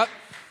stand up?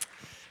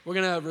 We're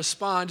going to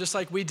respond just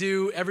like we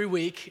do every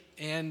week.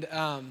 And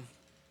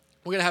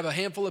we're going to have a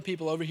handful of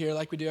people over here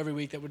like we do every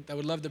week that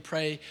would love to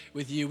pray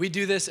with you. We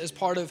do this as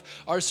part of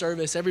our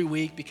service every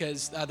week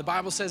because the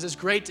Bible says it's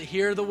great to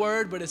hear the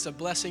word, but it's a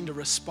blessing to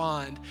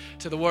respond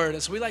to the word.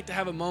 And so we like to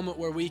have a moment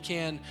where we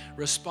can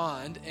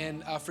respond.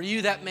 And for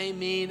you, that may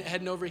mean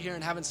heading over here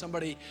and having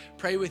somebody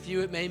pray with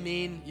you. It may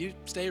mean you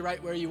stay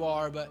right where you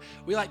are, but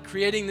we like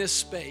creating this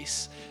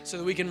space so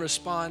that we can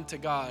respond to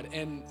God.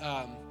 And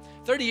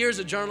 30 years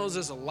of journals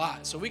is a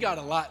lot, so we got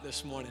a lot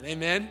this morning.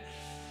 Amen.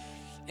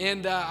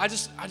 And I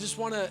just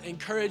want to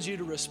encourage you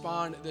to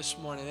respond this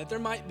morning, that there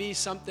might be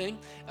something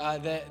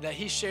that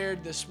he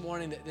shared this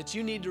morning that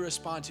you need to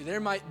respond to.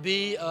 There might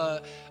be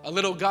a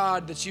little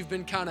God that you've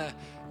been kind of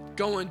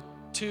going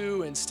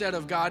to instead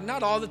of God.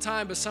 Not all the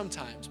time, but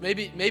sometimes.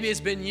 Maybe it's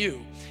been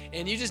you.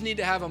 And you just need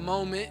to have a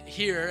moment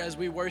here as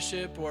we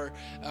worship or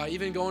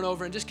even going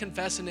over and just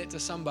confessing it to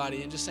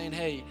somebody and just saying,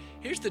 hey,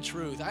 here's the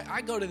truth.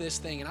 I go to this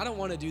thing and I don't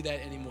want to do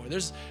that anymore.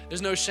 There's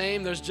no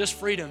shame. There's just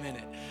freedom in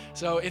it.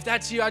 So if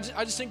that's you, I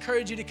just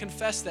encourage you to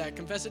confess that.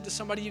 Confess it to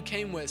somebody you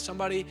came with,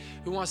 somebody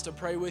who wants to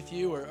pray with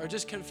you, or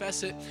just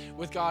confess it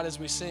with God as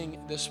we sing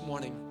this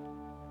morning.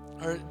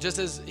 Or just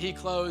as he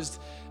closed,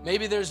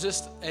 maybe there's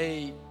just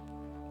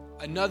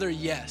another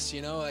yes,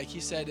 like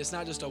he said, it's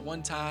not just a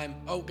one-time,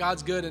 oh,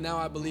 God's good and now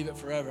I believe it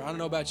forever. I don't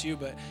know about you,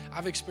 but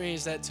I've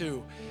experienced that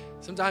too.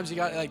 Sometimes you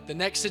got, like, the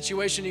next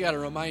situation, you got to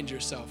remind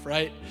yourself,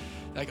 right?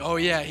 Like, oh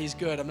yeah, he's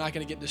good. I'm not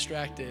going to get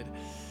distracted.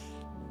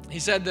 He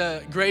said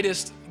the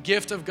greatest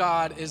gift of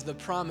God is the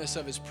promise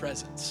of his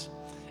presence.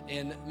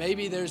 And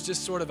maybe there's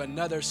just sort of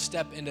another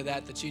step into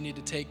that you need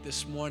to take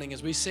this morning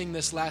as we sing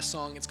this last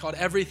song. It's called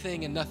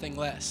Everything and Nothing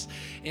Less.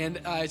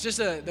 And it's just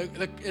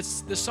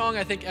it's the song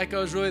I think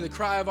echoes really the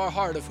cry of our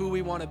heart of who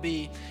we want to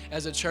be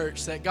as a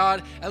church. That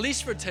God, at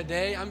least for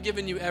today, I'm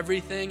giving you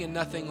everything and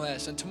nothing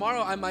less. And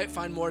tomorrow I might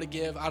find more to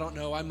give. I don't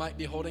know. I might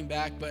be holding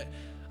back, but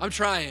I'm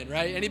trying,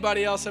 right?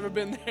 Anybody else ever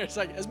been there? It's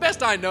like, as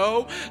best I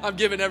know, I'm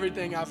giving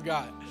everything I've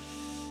got.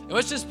 And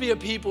let's just be a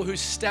people who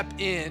step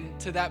in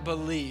to that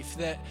belief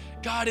that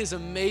God is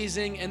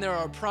amazing and there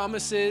are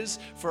promises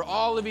for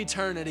all of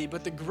eternity,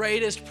 but the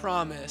greatest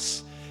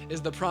promise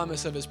is the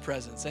promise of his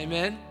presence.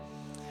 Amen?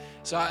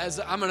 So as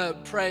I'm going to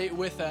pray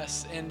with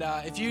us, and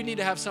if you need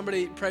to have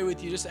somebody pray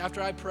with you, just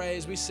after I pray,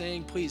 as we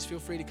sing, please feel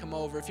free to come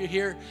over. If you're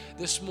here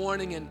this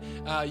morning and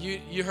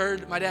you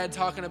heard my dad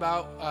talking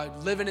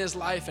about living his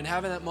life and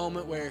having that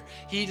moment where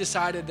he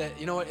decided that,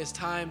 you know what, it's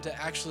time to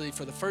actually,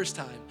 for the first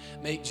time,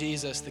 make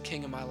Jesus the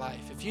king of my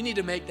life. If you need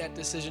to make that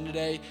decision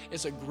today,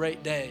 it's a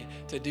great day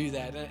to do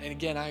that. And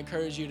again, I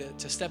encourage you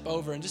to step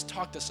over and just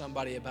talk to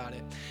somebody about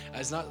it.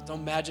 It's not no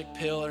magic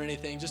pill or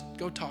anything. Just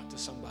go talk to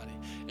somebody,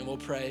 and we'll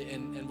pray,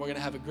 and we're going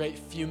to have a great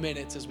few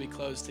minutes as we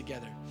close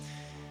together.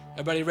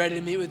 Everybody ready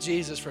to meet with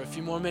Jesus for a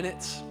few more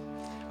minutes?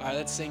 All right,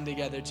 let's sing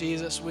together.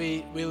 Jesus,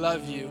 we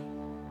love you,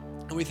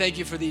 and we thank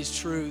you for these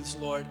truths,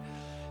 Lord,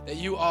 that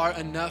you are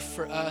enough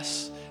for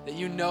us, that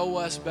you know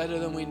us better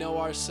than we know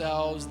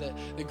ourselves, that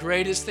the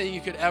greatest thing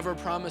you could ever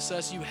promise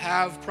us, you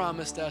have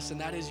promised us,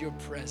 and that is your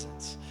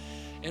presence.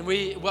 And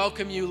we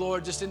welcome you,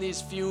 Lord, just in these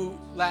few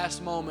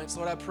last moments.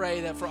 Lord, I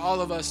pray that for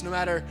all of us, no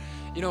matter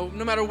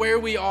where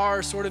we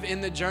are sort of in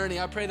the journey,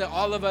 I pray that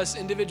all of us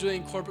individually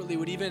and corporately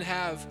would even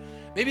have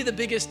maybe the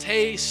biggest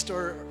taste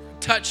or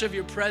touch of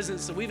your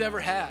presence that we've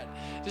ever had.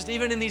 Just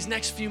even in these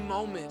next few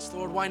moments,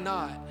 Lord, why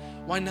not?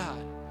 Why not?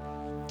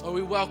 Lord,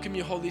 we welcome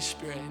you, Holy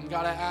Spirit. And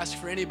God, I ask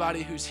for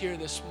anybody who's here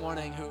this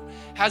morning who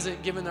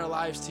hasn't given their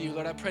lives to you,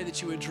 Lord, I pray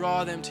that you would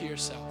draw them to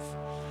yourself.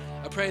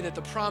 I pray that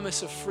the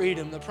promise of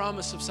freedom, the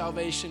promise of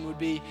salvation would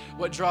be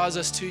what draws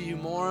us to you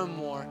more and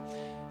more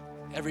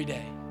every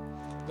day.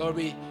 Lord,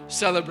 we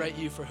celebrate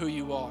you for who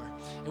you are.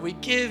 And we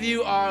give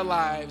you our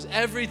lives,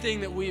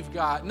 everything that we've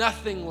got,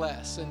 nothing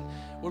less. And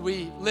would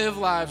we live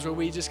lives where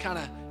we just kind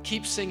of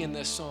keep singing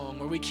this song,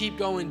 where we keep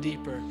going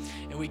deeper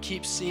and we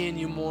keep seeing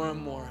you more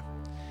and more.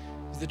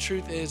 The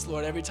truth is,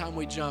 Lord, every time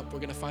we jump, we're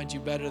going to find you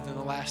better than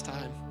the last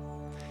time.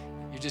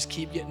 You just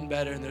keep getting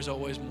better, and there's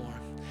always more.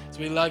 So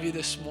we love you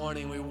this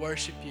morning. We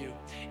worship you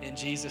in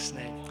Jesus'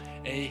 name.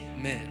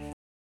 Amen.